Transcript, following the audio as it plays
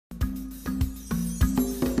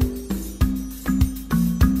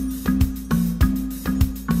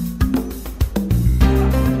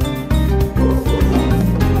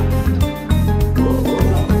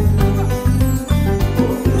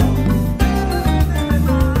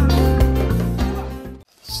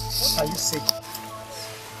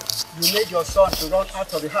You made your son to run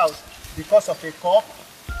out of the house because of a cock?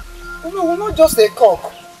 No, not just a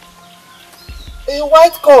cock. A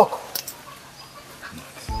white cock.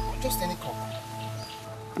 Just any cock.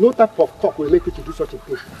 No type of cock will make you to do such a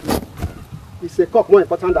thing. Is a cock more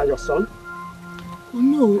important than your son?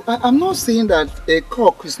 No, I'm not saying that a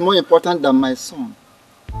cock is more important than my son.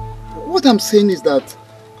 What I'm saying is that,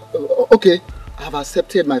 okay, I have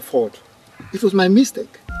accepted my fault. It was my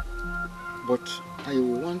mistake. But I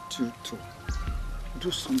want you to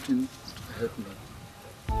do something to help me.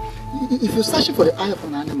 If you're searching for the eye of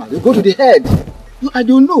an animal, you go to the head. No, I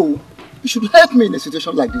don't know. You should help me in a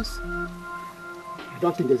situation like this. I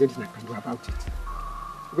don't think there's anything I can do about it.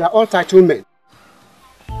 We are all titled men.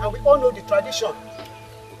 And we all know the tradition.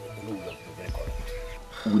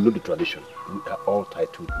 We know the tradition. We are all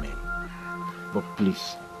titled men. But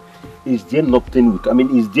please, is there nothing we can,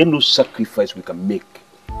 is there no sacrifice we can make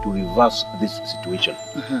to reverse this situation?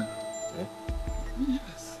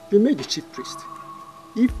 Yes. You made the chief priest.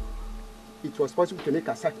 If it was possible to make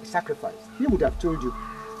a sacrifice, he would have told you.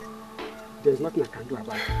 There's nothing I can do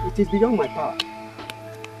about it. It is beyond my power.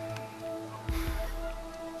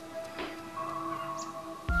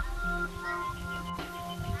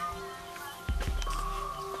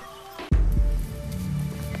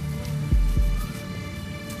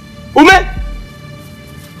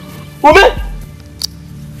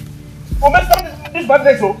 Ume, stop this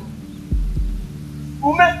bad so.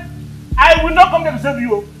 Ume, I will not come there to save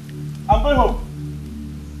you. I'm going home.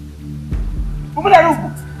 Ume, Naruku.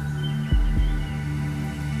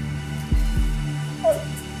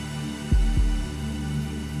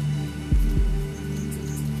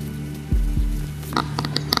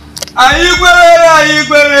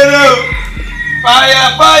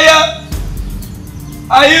 Fire, fire.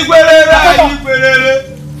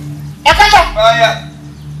 Fire.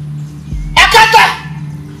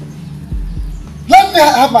 Let me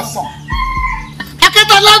have my son.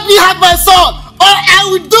 Akata, let me have my son, or I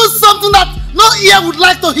will do something that no ear would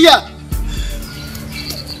like to hear.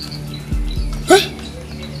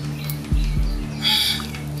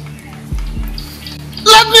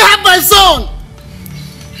 Let me have my son.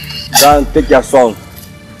 Then take your son.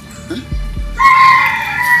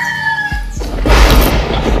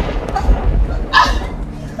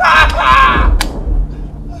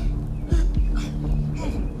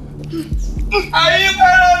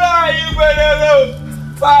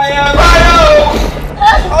 Fire, fire!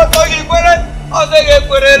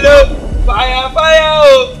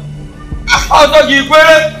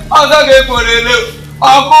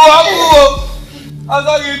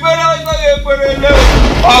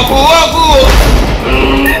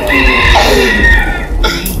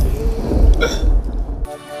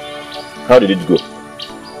 How did it go?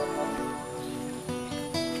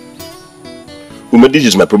 Ume, this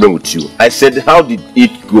is my problem with you. I said, how did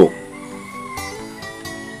it go?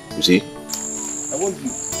 You see? I want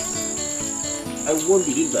you. I want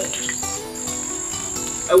you, didn't I?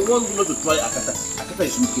 I want you not to try Akata. Akata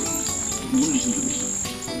is wicked. You won't listen to me.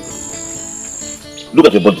 Look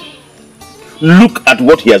at your body. Look at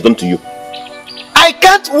what he has done to you. I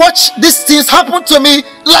can't watch these things happen to me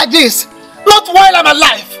like this. Not while I'm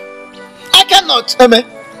alive. I cannot. Amen.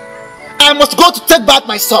 I must go to take back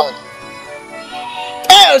my son.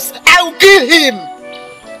 Else I will kill him.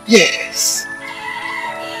 Yes.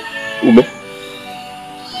 Ume.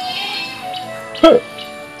 Huh.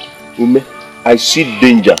 Ume, I see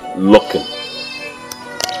danger lurking.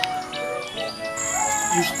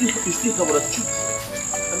 You still have other children.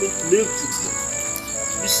 Male children.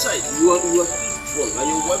 Besides, you are strong and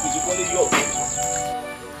your wife is equally young.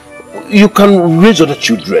 You can raise other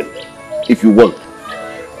children if you want.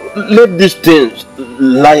 Let these things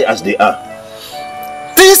lie as they are.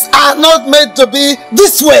 These are not meant to be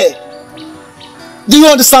this way. Do you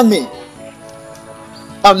understand me?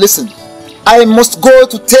 Now listen, I must go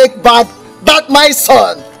to take back my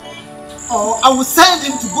son. Or I will send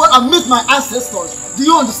him to go and meet my ancestors. Do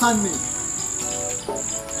you understand me?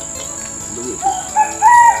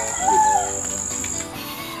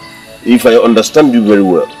 If I understand you very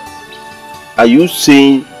well, are you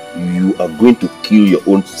saying you are going to kill your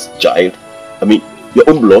own child? Your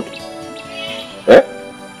own blood? Eh?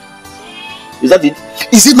 Is that it?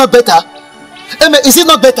 Is it not better? Amen, is it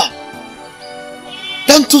not better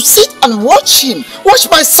than to sit and watch him, watch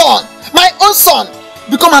my son, my own son,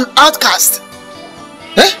 become an outcast?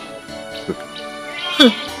 Eh?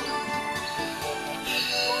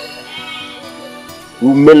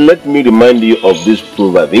 Let me remind you of this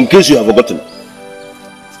proverb, in case you have forgotten.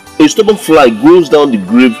 A stubborn fly goes down the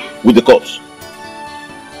grave with the corpse.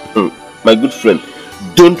 My good friend,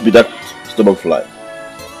 don't be that stubborn fly.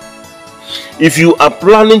 If you are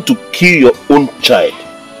planning to kill your own child,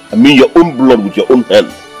 I mean your own blood with your own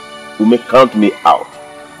hand, you may count me out.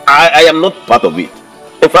 I am not part of it.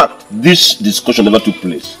 In fact, this discussion never took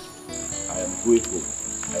place. I am going home.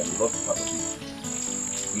 I am not part of it.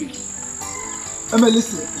 Please. Emma,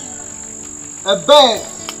 listen. A bird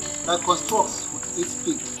that constructs with its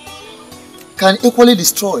beak can equally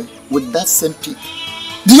destroy with that same beak.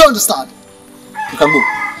 Do you understand? You can go.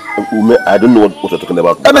 Ume, I don't know what you're talking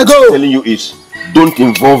about. Emma, go! What I'm telling you is, don't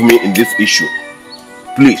involve me in this issue.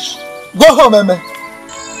 Please. Go home, Emma.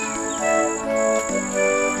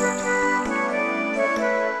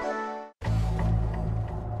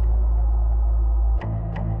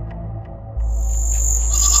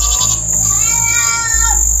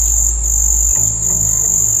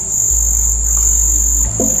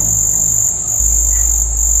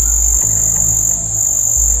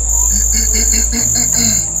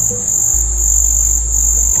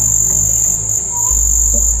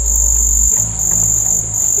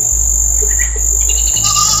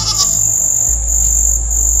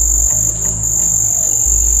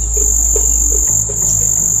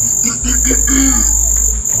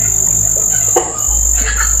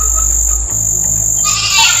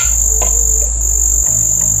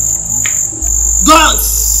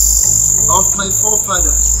 Gods of my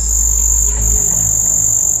forefathers,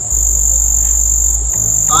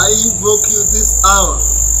 I invoke you this hour.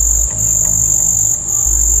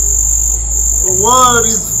 For what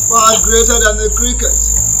is far greater than the cricket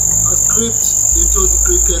has crept into the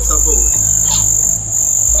cricket's abode.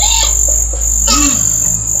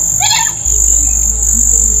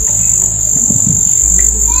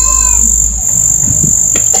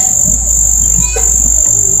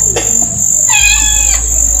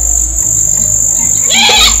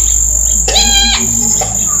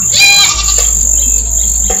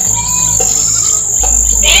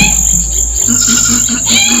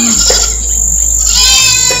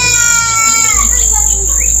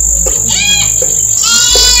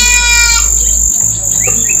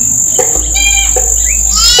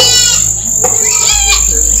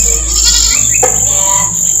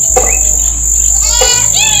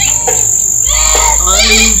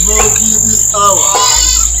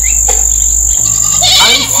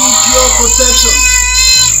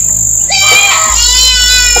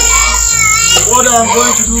 What I'm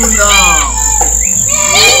going to do now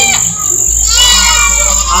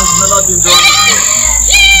has never been done before.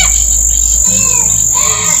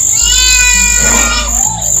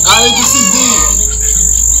 I beseech thee,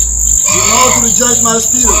 do not reject my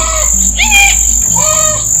spirit,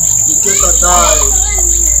 in case I die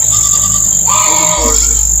in the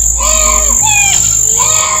process.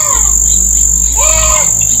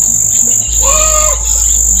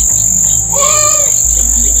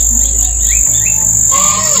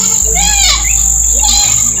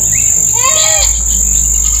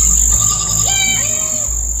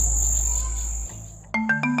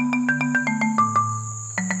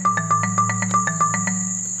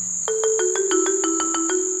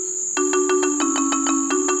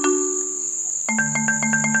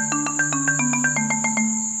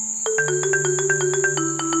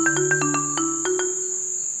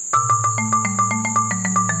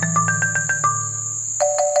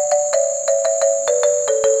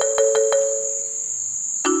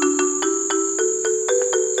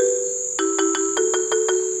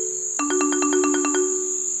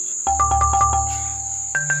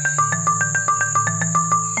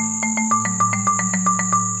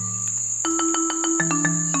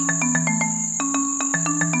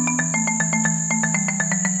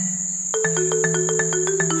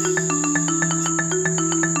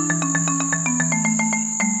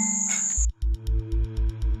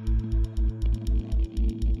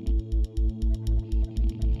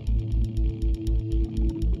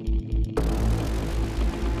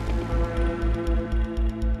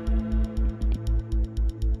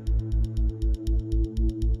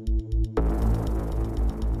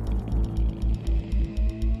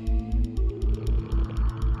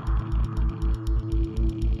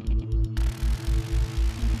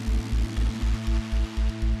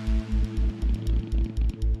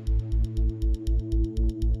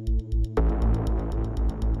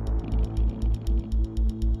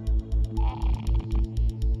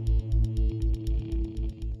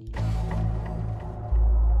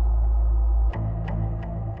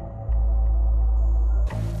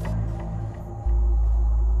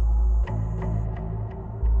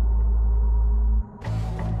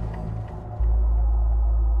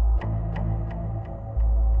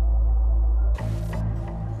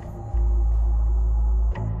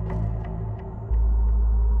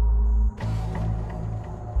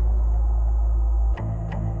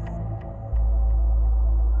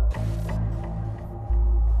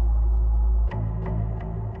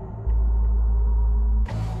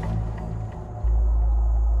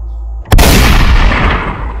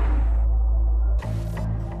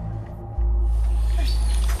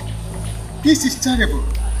 This is terrible.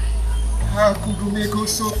 How could you make go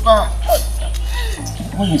so far?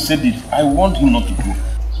 When he said it, I warned him not to go.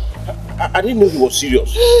 I didn't know he was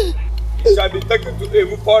serious. He shall be taken to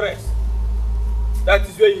Emu Forest. That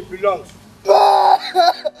is where he belongs. Mama,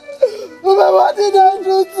 what did I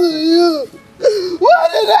do to you?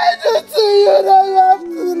 What did I do to you that you have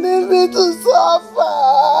to leave me to suffer?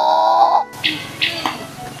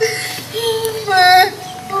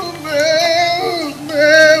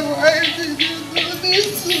 Why did you do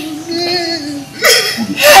this to me?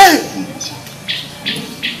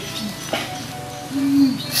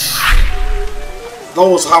 That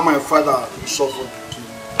was how my father suffered to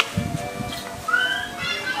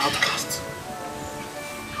outcast.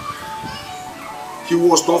 He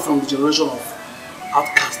was not from the generation of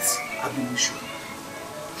outcasts, Abinishu.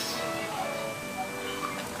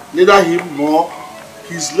 Neither him nor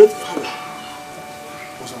his late father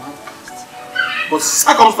was an outcast. But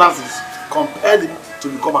circumstances compelled him to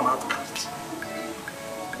become an outcast.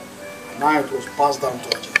 And now it was passed down to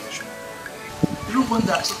our generation. You know when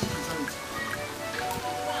they accepted Christianity?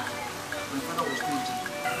 My father was doing it.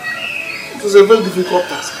 It was a very difficult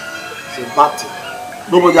task. It's a bad thing.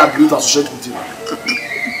 Nobody agreed to associate with him.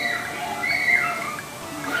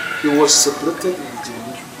 He was separated in the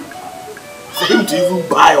generation. For him to even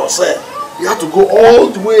buy or sell, he had to go all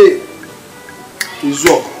the way to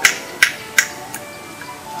Zog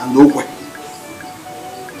and nowhere.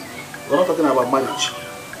 We're not talking about marriage,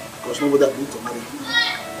 because nobody agreed to marry him.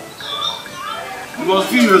 It was a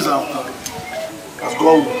few years after, as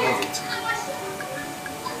God will have it,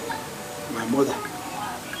 my mother,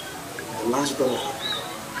 the last daughter,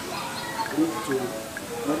 went to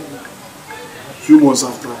marry me. A few months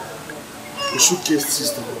after, the suitcase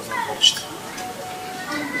system was abolished.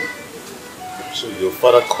 So your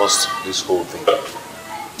father caused this whole thing?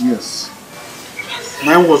 Yes.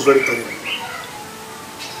 Mine was very terrible.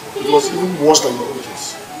 It was even worse than your own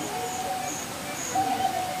case.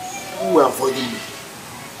 People were avoiding me.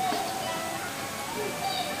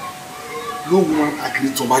 No woman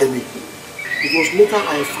agreed to marry me. It was later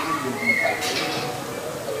I found your mother,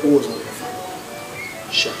 who was not my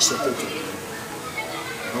father. She accepted me.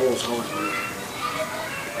 That was how I knew.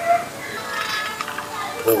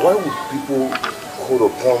 But why would people hold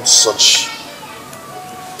upon such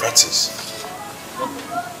practice?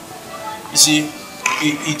 You see,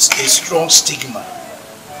 it's a strong stigma.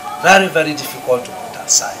 Very, very difficult to put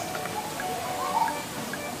aside.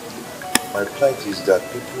 My plight is that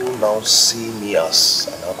people now see me as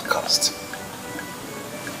an outcast.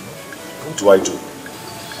 What do I do?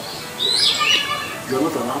 You are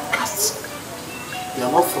not an outcast. You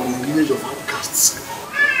are not from the lineage of outcasts.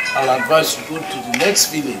 I'll advise you go to the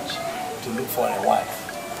next village to look for a wife.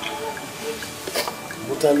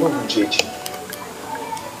 But I love Uchechi.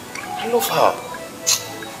 I love her.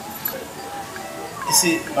 You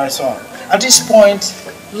see, my son, at this point,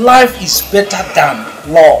 life is better than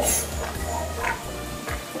love.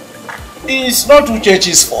 It's not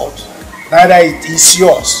Uchechi's fault, neither it is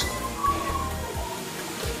yours.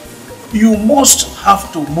 You must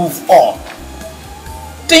have to move on.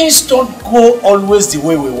 Things don't go always the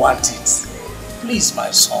way we want it. Please,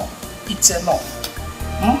 my son, it's enough.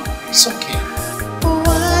 It's okay.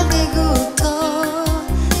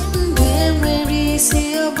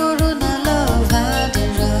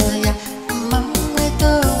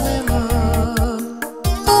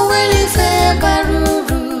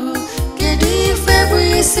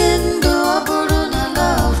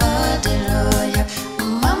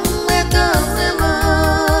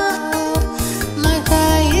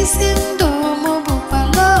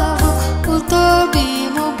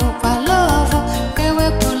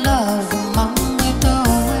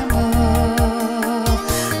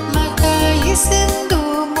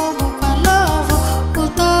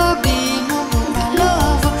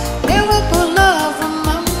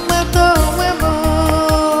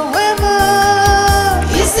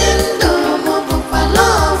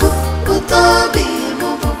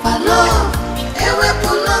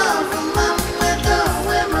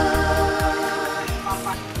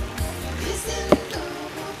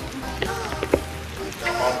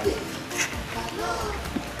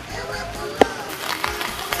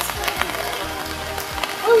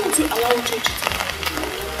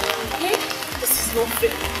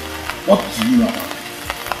 What do you know?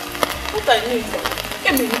 What I know is that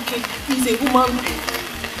Emenike is a human being.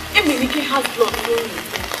 Emenike has blood flowing.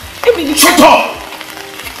 Emenike... Shut up!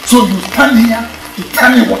 So you stand here to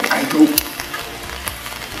tell me what I know.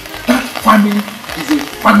 That family is a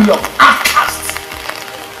family of outcasts.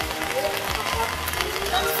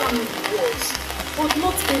 That family was, but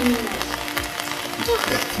not anymore.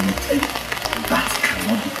 Let me tell you,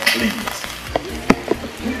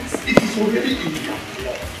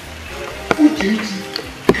 What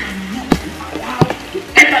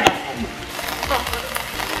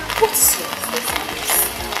is your business?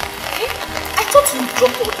 Eh? I thought you would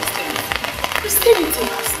drop all these things. Christianity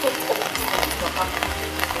has stopped all these things, Papa.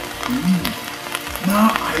 Now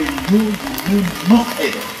I know you know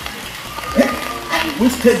nothing. Eh? I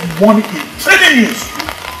wasted money in training you.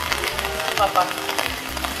 Papa,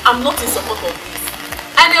 I'm not in support of this.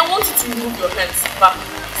 And I want you to remove your hands back.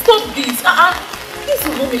 Stop this. This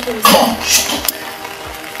will not make any sense. Come on, shut up.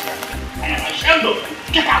 I am ashamed of you.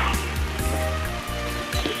 Get out.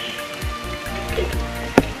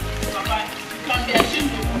 Papa, you can be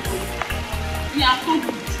ashamed of me. We are told you.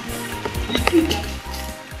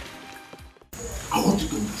 I want you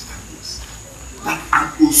to understand this. That an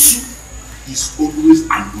Osu is always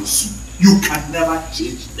an Osu. You can never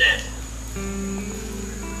change them.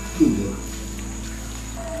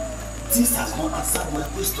 This has not answered my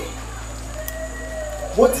question.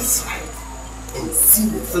 What is right in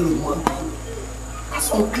seeing a fellow human being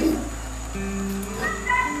as unclean?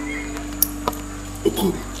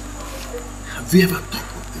 Okoro, have you ever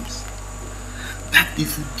thought of this? That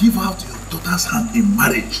if you give out your daughter's hand in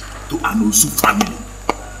marriage to an Osu family,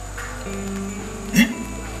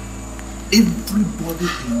 everybody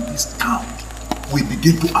in this town will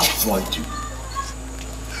begin to avoid you.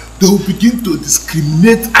 They will begin to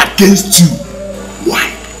discriminate against you.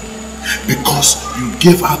 Why? Because you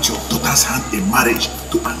gave out your daughter's hand in marriage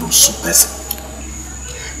to an Osu person.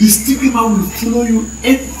 The stigma will follow you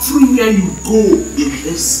everywhere you go in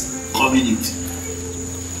this community.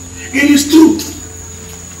 It is true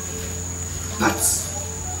that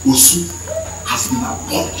Osu has been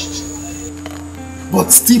abolished,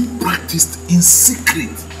 but still practiced in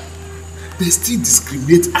secret. They still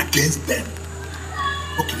discriminate against them.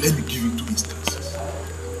 Okay, let me give you 2 instances.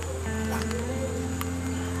 One,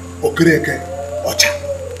 Okereke Ocha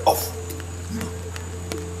of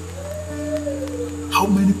How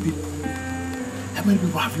many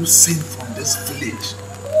people have you seen from this village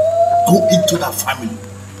go into that family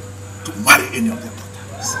to marry any of their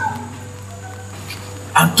daughters?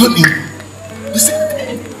 Anthony, the same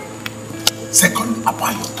thing. Second,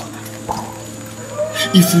 about your daughter.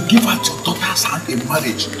 If you give out your daughter's hand in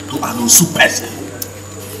marriage to an Osu person,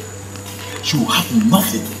 she will have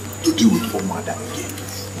nothing to do with Omada again.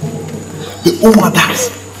 The Omadas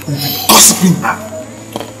will be gossiping her.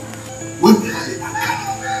 When they are in Akari,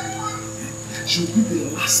 she will be the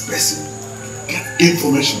last person to get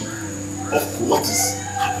information of what is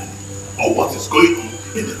happening or what is going on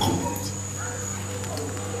in the community.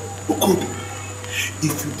 Okoro,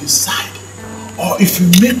 if you decide or if you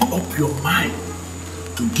make up your mind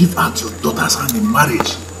to give out your daughter's hand in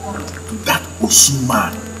marriage to that Osu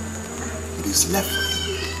man, it is left for you.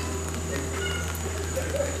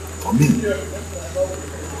 For me,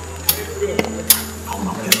 I will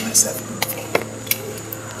not get myself involved.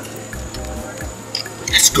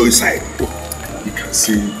 Let's go inside. You can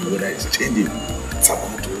see the weather is changing. It's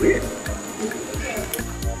about to rain.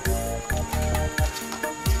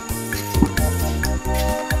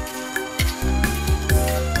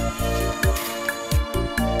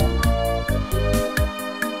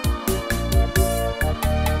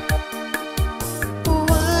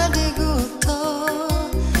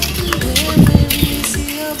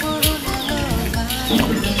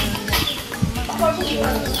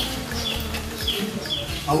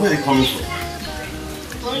 And where are you coming from?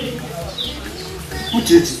 Who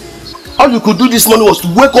did it? All you could do this morning was to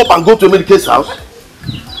wake up and go to Emenike's house?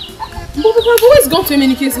 But I've always gone to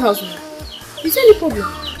Emenike's house now. Is there any problem?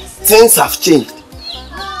 Things have changed.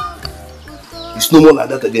 It's no more like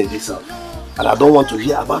that again in this house. And I don't want to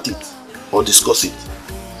hear about it or discuss it.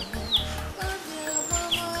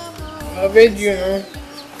 I bet you know.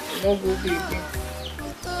 No go be again.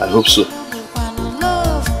 I hope so.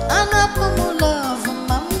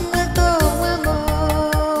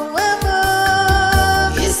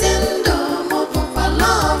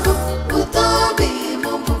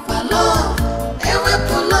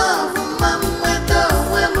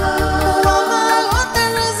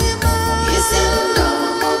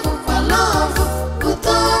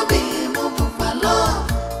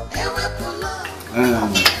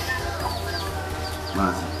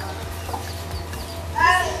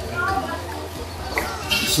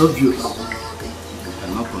 It's obvious you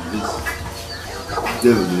cannot convince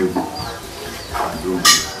them to do.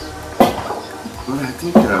 But I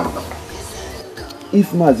think if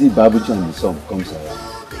Mazi Babuchi and the son comes around,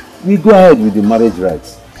 we go ahead with the marriage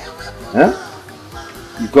rights. Huh?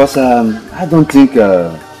 Because I don't think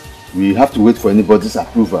we have to wait for anybody's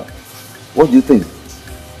approval. What do you think?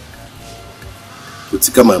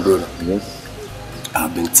 Utika, my brother. Yes.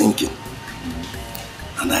 I've been thinking.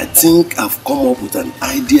 And I think I've come up with an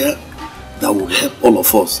idea that will help all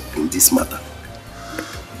of us in this matter.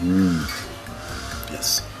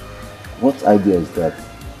 Yes. What idea is that?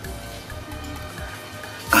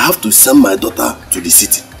 I have to send my daughter to the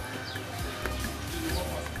city.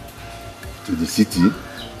 To the city?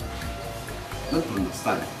 I don't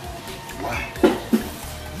understand. Why?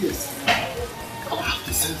 Yes. I have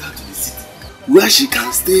to send her to the city, where she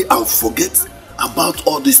can stay and forget about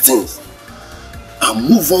all these things and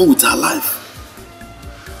move on with her life.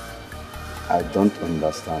 I don't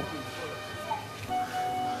understand.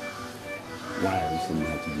 Why are you sending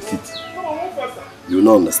her to the city? You will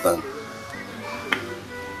not understand.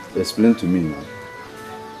 Explain to me now.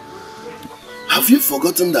 Have you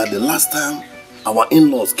forgotten that the last time our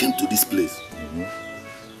in-laws came to this place,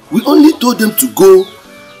 we only told them to go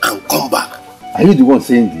and come back? Are you the one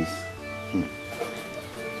saying this?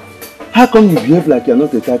 How come you behave like you're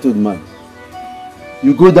not a titled man?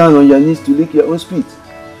 You go down on your knees to lick your own spit.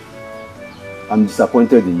 I'm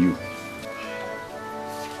disappointed in you.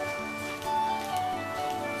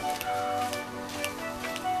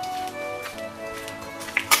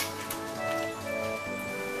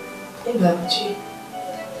 Hey, Babuji,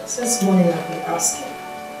 since morning I've been asking,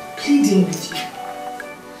 pleading with you.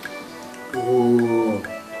 Oh,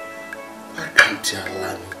 why can't you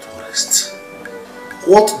allow me to rest?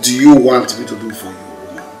 What do you want me to do for you,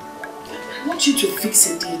 woman? I want you to fix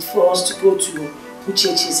a date for us to go to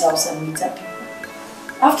Uchechi's house and meet her people.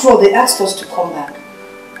 After all, they asked us to come back.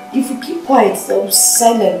 If we keep quiet,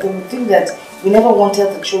 silent, they will think that we never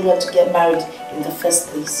wanted the children to get married in the first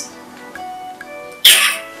place.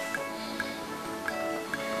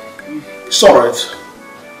 It's alright.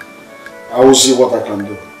 I will see what I can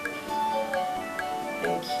do.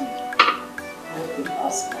 Thank you, my good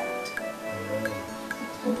husband.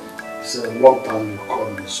 It's a long time you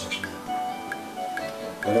called me such name.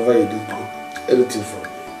 Whenever you did good, anything for me.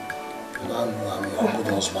 And I know I'm your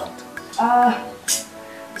good husband.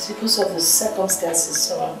 It's because of the circumstances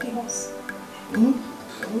surrounding us.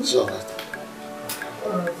 It's alright.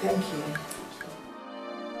 Thank you.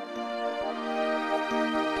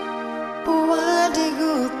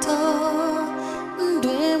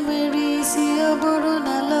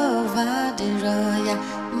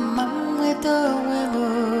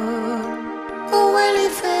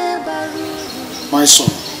 My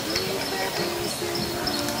son,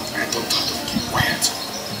 I don't have to keep quiet.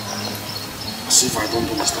 As if I don't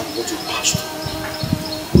understand what you passed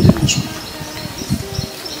through within this week.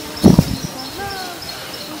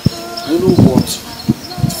 I know what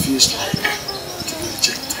it feels like to be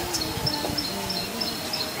rejected.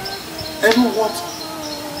 I know what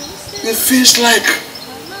it feels like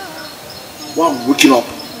one waking up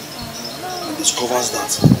and discovers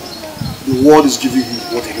that the world is giving him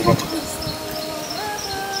what he never took.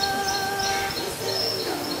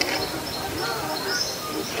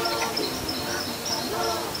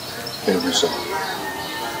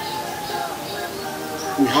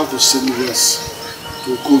 We have to send West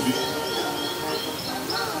to Kobe.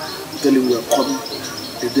 Tell him we are coming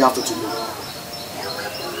the day after tomorrow.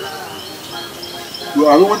 We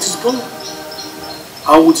are with his brother.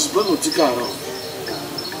 And with his brother Etiko around,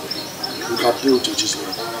 we can play with churches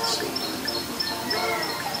around.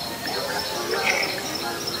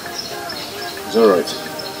 It's alright.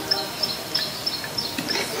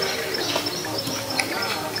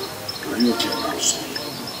 Are you okay now, son?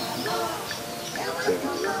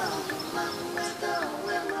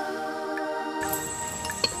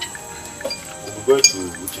 We're going to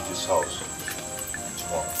Uchechi's house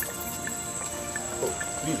tomorrow. Oh,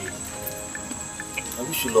 really? I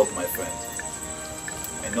wish you luck, my friend.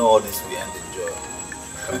 I know all this will end in joy.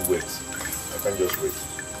 I can't wait. I can't just wait.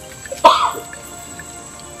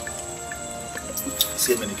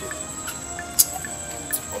 Say many kids.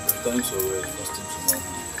 I'll be returning to Owerri first thing tomorrow.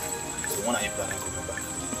 So when are you planning coming back?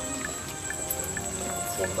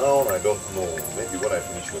 For now, I don't know. Maybe when I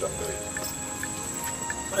finish what I'm doing.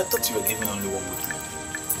 But I thought you were giving only 1 week.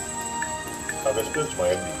 I've explained to my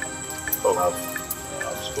MD. Oh.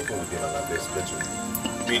 I've spoken with him and I've explained to him.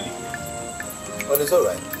 Really? Well, it's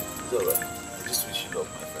alright. It's alright. I just wish you luck,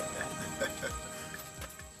 my friend.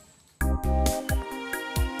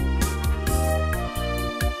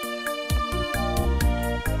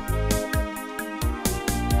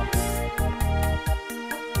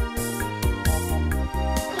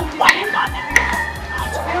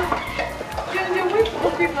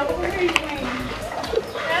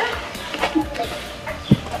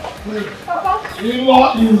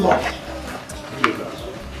 In-law.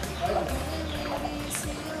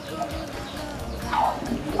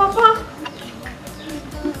 Papa.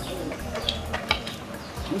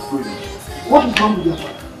 What is wrong with your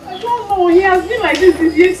father? I don't know. He has been like this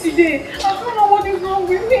since yesterday. I don't know what is wrong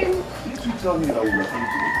with him. Did you tell me that we were coming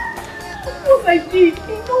today? Of course I did.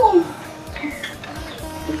 He knows.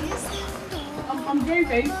 I'm very,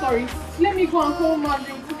 very sorry. Let me go and call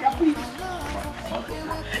Marvin. Please.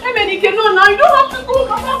 Emenike, no, now you don't have to go.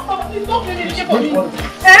 Please don't Emenike for me.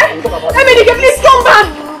 Emenike, please come back.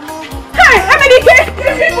 Hey, Emenike,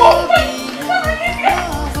 let me go.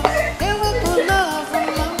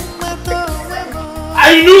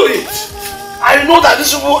 I knew it. I know that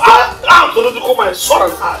these people are going to call my son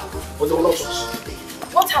and I, but they will not succeed.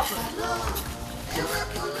 What happened?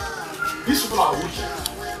 These people are wicked.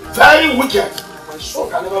 Very wicked. My son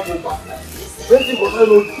can never go back. Anything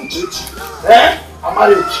concerning a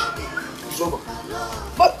marriage is over.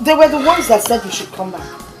 But they were the ones that said we should come back.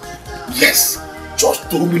 Yes, just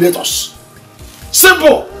to humiliate us.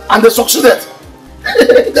 Simple, and they succeeded.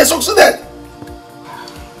 They succeeded.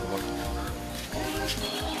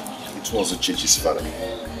 It was the church's father.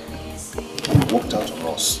 He walked out on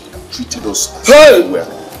us and treated us as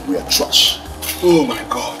if we are trash. Oh my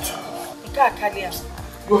God.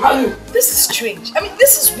 This is strange. I mean,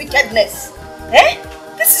 this is wickedness. Eh?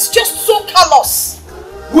 This is just so callous.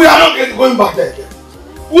 We are not going back there again.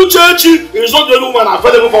 Uchechi is not the only woman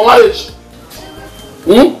available for marriage.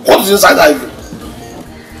 What is inside that even?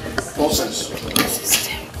 Nonsense.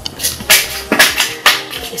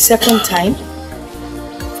 A second time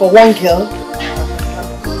for one girl.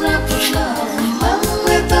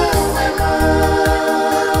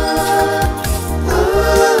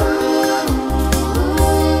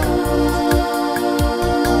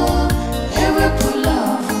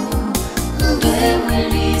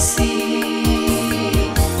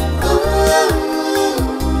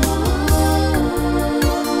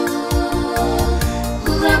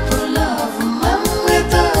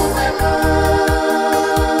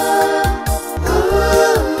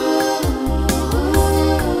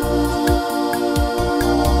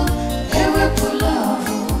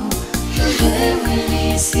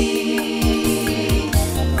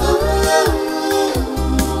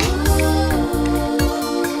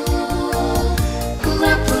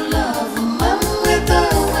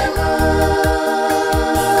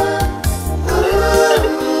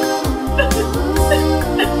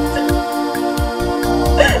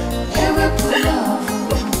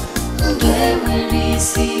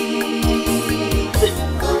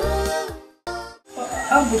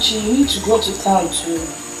 You need to go to town to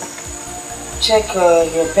check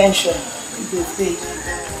your pension if they pay.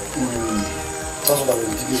 That's what I've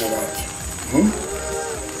been thinking about.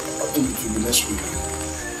 I think it will be next week.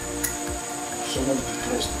 Someone is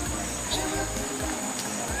depressed.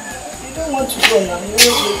 You don't want to go now, you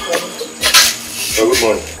always wait for it. Good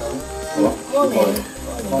morning. Good morning.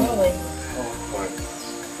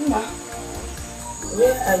 Ma,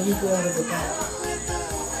 where are you going with the bag?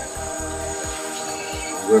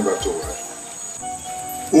 Going back to where?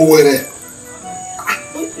 Where?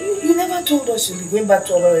 You never told us you'll be going back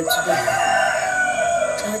to Olore today.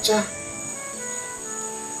 Cha-cha.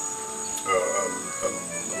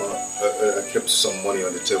 I kept some money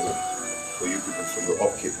on the table for you people for your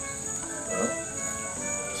upkeep.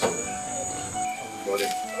 So, money.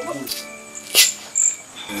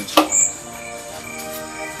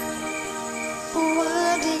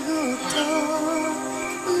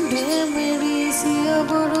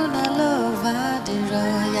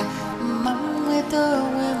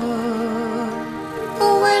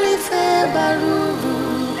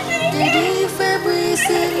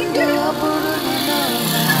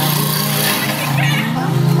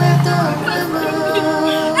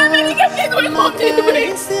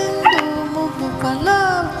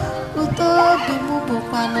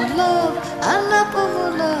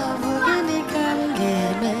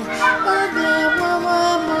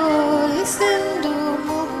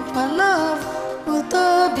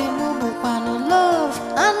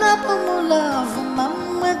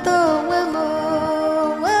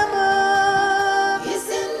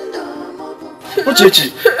 Uchechi,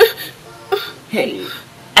 hey,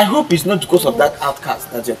 I hope it's not because of that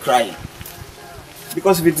outcast that you're crying.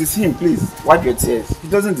 Because if it is him, please, wipe your tears. He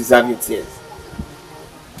doesn't deserve your tears.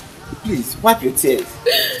 Please, wipe your tears.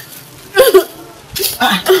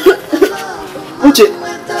 Uche,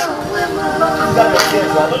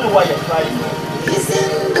 I don't know why you're crying.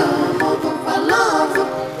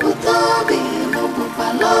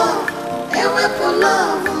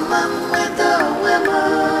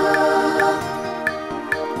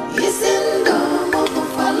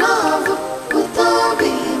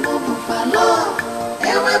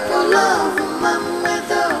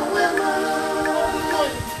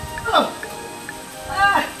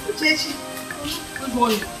 Uchechi. Good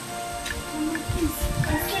morning. Please,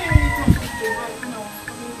 I saw you talking to the right now.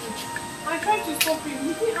 I tried to stop him.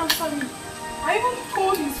 He didn't answer me. I even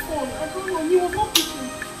called his phone. I don't know. He was not picking.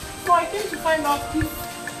 So I came to find out if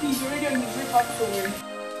he's already on his way back somewhere.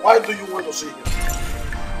 Why do you want to see him?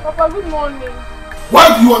 Papa, good morning.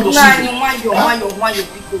 Why do you want to see him? Why you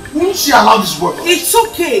people? Won't she allow this work? It's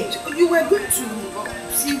okay. You were going to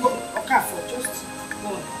see Okafo. Just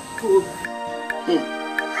go over.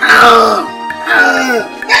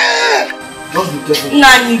 Just be careful.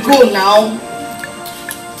 Nani, go now.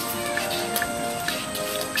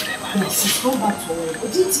 Yes, he's gone back to work.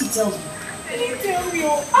 What didn't he tell me? He didn't tell me.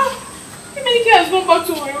 Emenike has gone back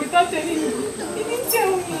to work without telling me. He didn't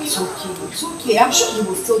tell me. It's okay. I'm sure he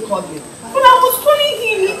will still call you. But I was calling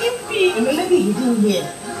him. He didn't pick. Maybe he didn't hear.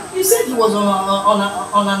 You said he was on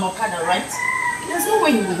an Okada, right? There's no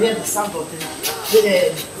way he will hear the sound of the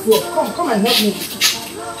floor. Come and help me.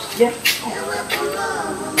 Yeah.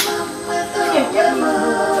 Yeah, get me.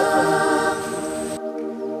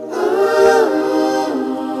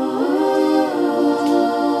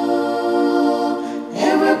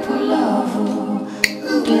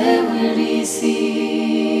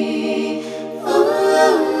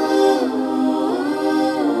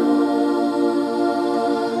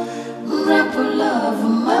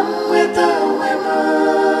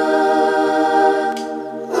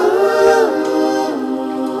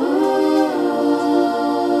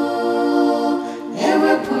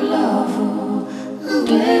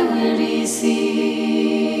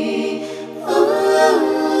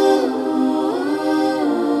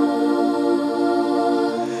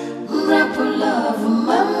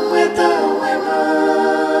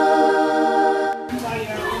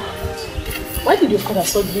 Why did your father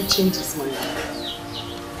suddenly change his mind?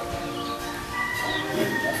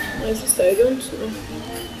 My sister, I don't know.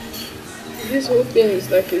 This whole thing is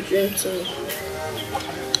like a dream to me.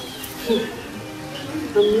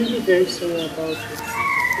 I'm really very sorry about it.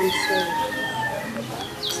 I'm sorry.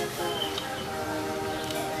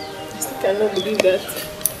 I still cannot believe that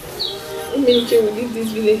Emenike will leave this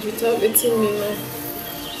village without letting me know.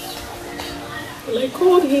 And I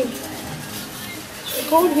called him. I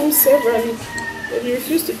called him severally, but he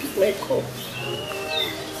refused to pick my call.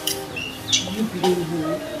 Do you believe me?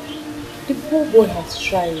 The poor boy has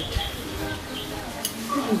tried.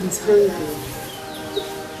 Maybe he's hungry.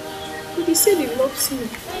 But he said he loves me.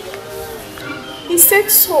 He said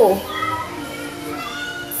so.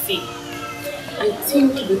 See, I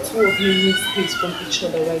think the two of you need space from each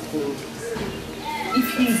other right now. If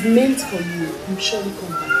he is meant for you, he'll surely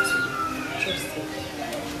come back to you. Trust him.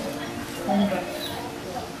 Come back.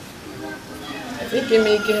 I think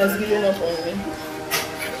Emenike has given up on me.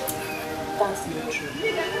 That's not true.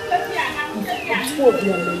 If the two of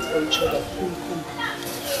you are meant for each other, he will come back.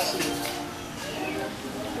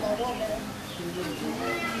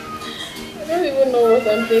 I don't even know what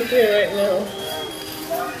I'm thinking right now.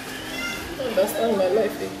 I don't understand my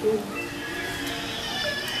life again.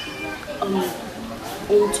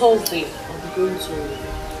 On Thursday, I'll be going to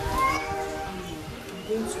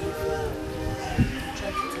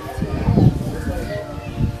try to talk to you.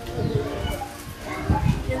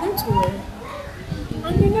 You're going to where?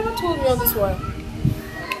 And you never told me all this while.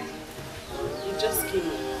 You just came in.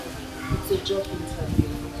 It's a job interview.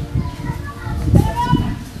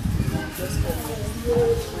 You're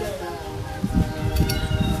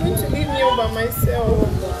going to leave me all by myself.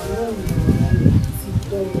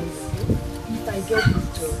 If I get this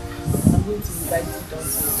job, I'm going to invite you down to it.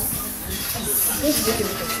 I'm going to make a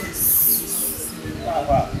little sense.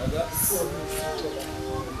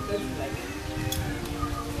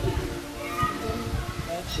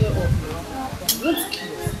 Cheer up now. I'm not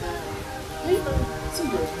curious. Hey, see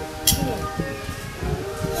you.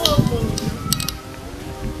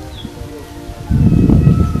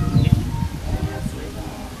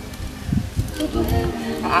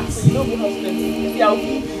 You know who has been? Yeah,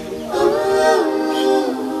 okay.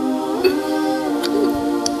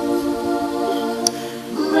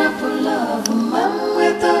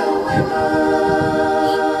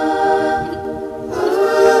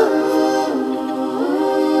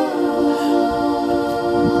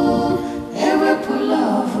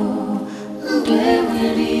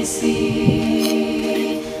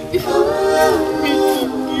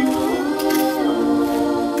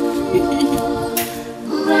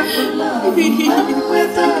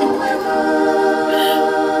 With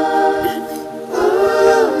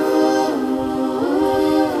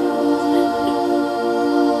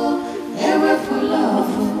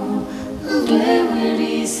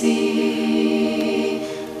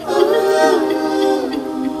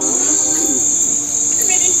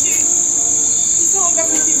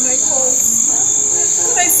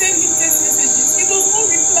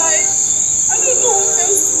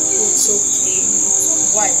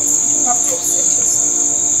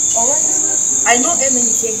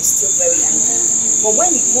he's still very angry. But when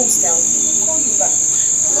he cools down, he'll call you back.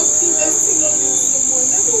 But please, I still love him so much.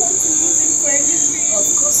 I don't want to lose him for anything. Of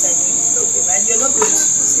course I know you love him and you're not going to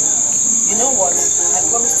lose him. You know what? I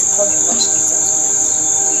promise to call him much later tonight.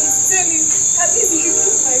 Please tell him. At least he should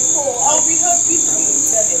pick my call. I'll be happy. I will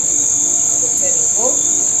tell him. I will tell him. Oh?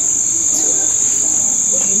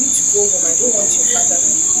 But you need to go home. I don't want your father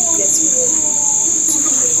getting worried.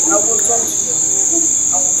 I will talk to him.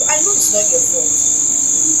 I know it's not your fault.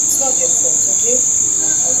 It's not your fault, okay?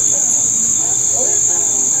 I will talk to him. Oh?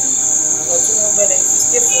 But you know better if you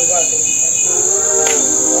stay for a while, then you can go.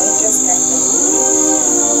 Well, just calm down.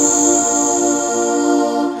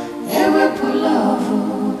 Ewe pulavu,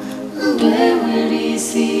 ewe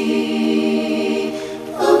risi.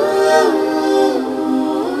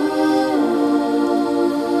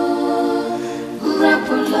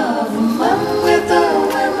 Pulavu, mamweta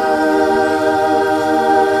wema.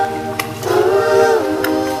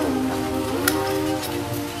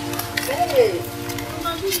 Hey,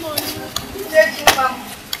 good morning. Thank you, Mom.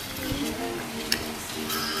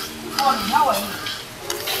 How are you?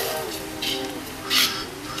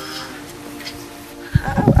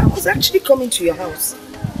 I was actually coming to your house.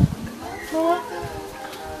 Mama,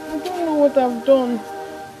 I don't know what I've done.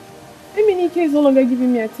 Emenike is no longer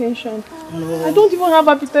giving me attention. No. I don't even have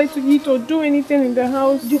appetite to eat or do anything in the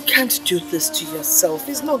house. You can't do this to yourself.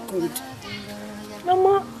 It's not good.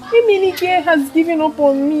 Mama, Emenike has given up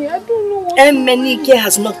on me. I don't know what. Emenike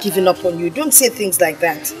has not given up on you. Don't say things like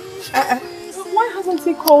that. Why hasn't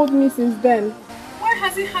he called me since then? Why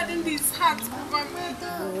has he hardened his heart over me?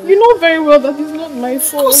 You know very well that it's not my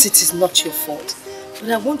fault. Of course it is not your fault.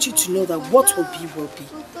 But I want you to know that what will be, will be.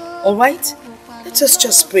 Alright? Let us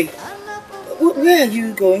just pray. Where are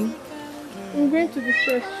you going? I'm going to the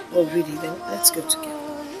church. Oh really? Then let's go together.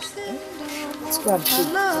 Let's go and pray.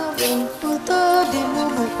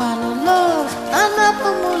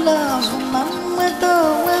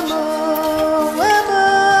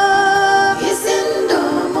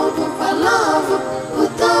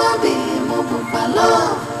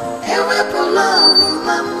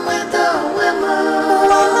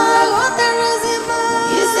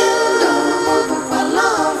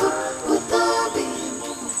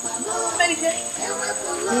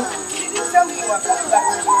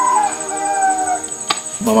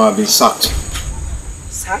 Mama, I've been sacked.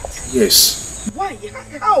 Sacked? Yes. Why?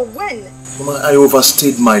 How? When? Mama, I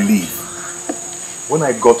overstayed my leave. When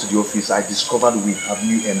I got to the office, I discovered we have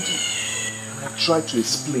new MD. I tried to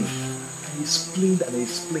explain. I explained and I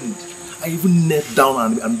explained. I even knelt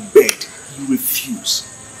down and begged. He refused.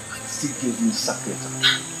 And he still gave me a sack letter.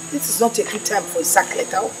 This is not a good time for a sack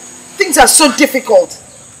letter. Things are so difficult.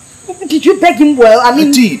 Did you beg him well? I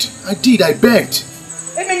did. I begged.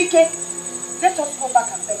 Emenike, let us go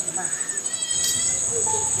back and beg the man.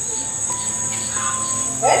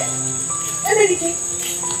 Eh? Emenike,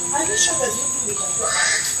 are you sure there's nothing we can do?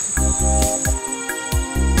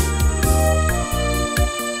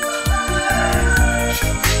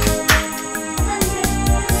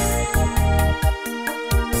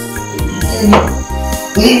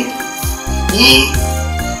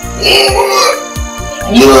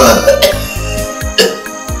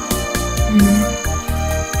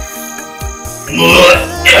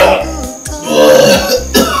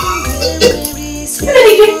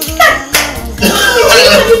 What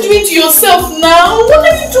are you doing to yourself now? What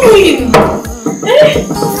are you doing? Eh?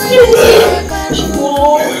 Oh,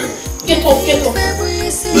 get up.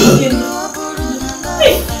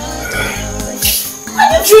 Hey, are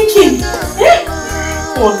you drinking? Eh?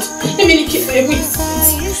 God, Emenike, wait.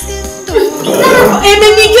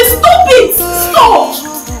 Emenike, stop it! Stop!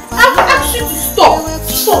 I've asked you to stop.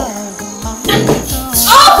 Stop.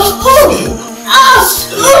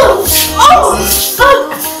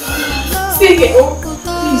 Stay here. Oh,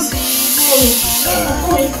 please.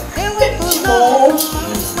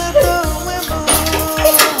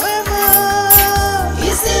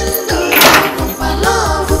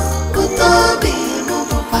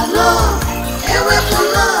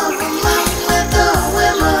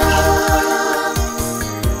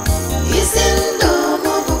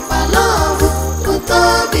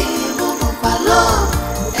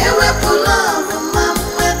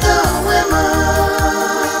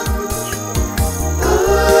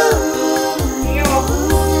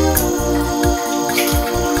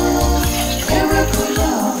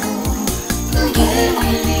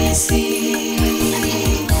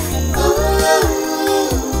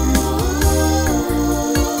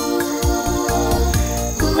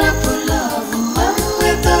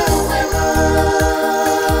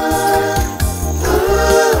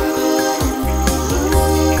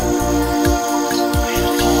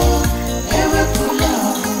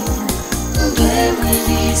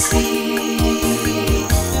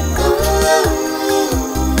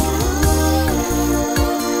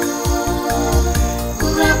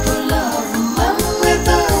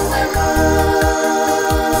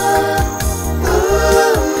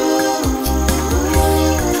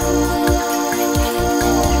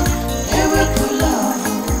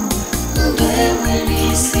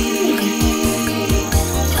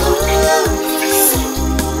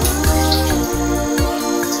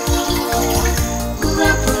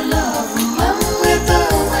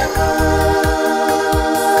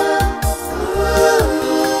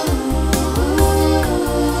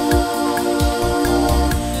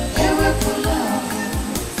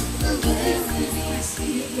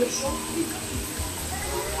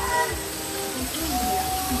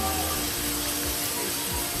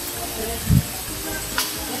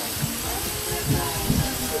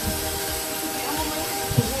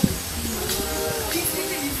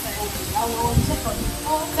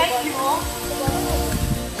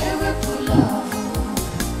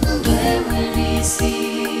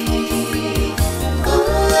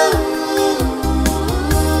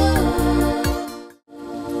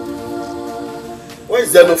 Why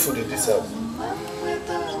is there no food in this house?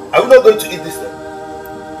 Are we not going to eat this now?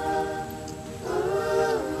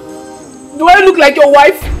 Do I look like your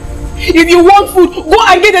wife? If you want food, go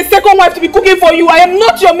and get a second wife to be cooking for you. I am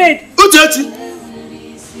not your maid. Uchechi,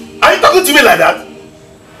 are you talking to me like that?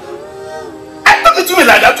 Are you talking to me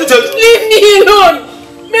like that, Uchechi? Leave me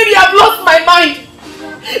alone. Maybe I've lost my mind.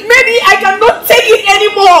 Maybe I cannot take it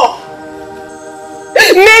anymore.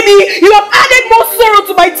 Maybe you have added more sorrow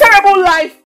to my terrible life.